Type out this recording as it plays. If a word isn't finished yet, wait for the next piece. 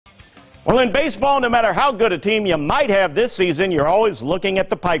Well, in baseball, no matter how good a team you might have this season, you're always looking at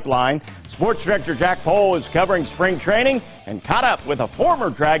the pipeline. Sports director Jack Pohl is covering spring training and caught up with a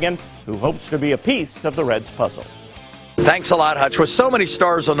former Dragon who hopes to be a piece of the Reds puzzle. Thanks a lot, Hutch. With so many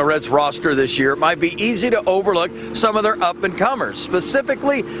stars on the Reds roster this year, it might be easy to overlook some of their up-and-comers,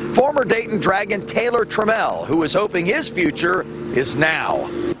 specifically former Dayton Dragon Taylor Trammell, who is hoping his future is now.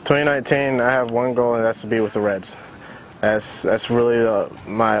 2019, I have one goal, and that's to be with the Reds. That's really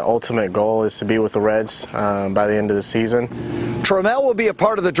my ultimate goal, is to be with the Reds by the end of the season. Trammell will be a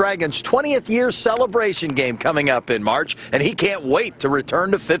part of the Dragons' 20th year celebration game coming up in March, and he can't wait to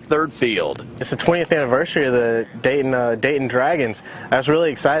return to Fifth Third Field. It's the 20th anniversary of the Dayton Dragons. That's really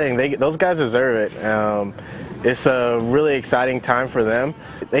exciting. Those guys deserve it. It's a really exciting time for them.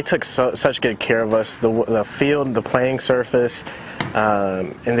 They took such good care of us, the field, the playing surface,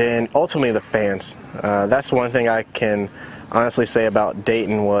 and then ultimately the fans. That's one thing I can honestly say about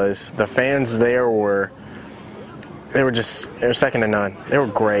Dayton was the fans there were second to none. They were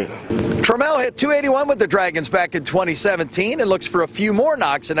great. Trammell hit .281 with the Dragons back in 2017 and looks for a few more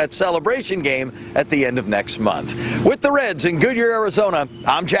knocks in that celebration game at the end of next month. With the Reds in Goodyear, Arizona,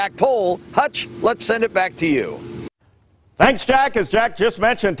 I'm Jack Pohl. Hutch, let's send it back to you. Thanks, Jack. As Jack just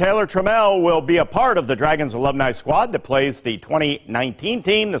mentioned, Taylor Trammell will be a part of the Dragons alumni squad that plays the 2019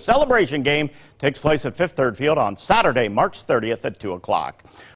 team. The celebration game takes place at Fifth Third Field on Saturday, March 30th at 2 o'clock.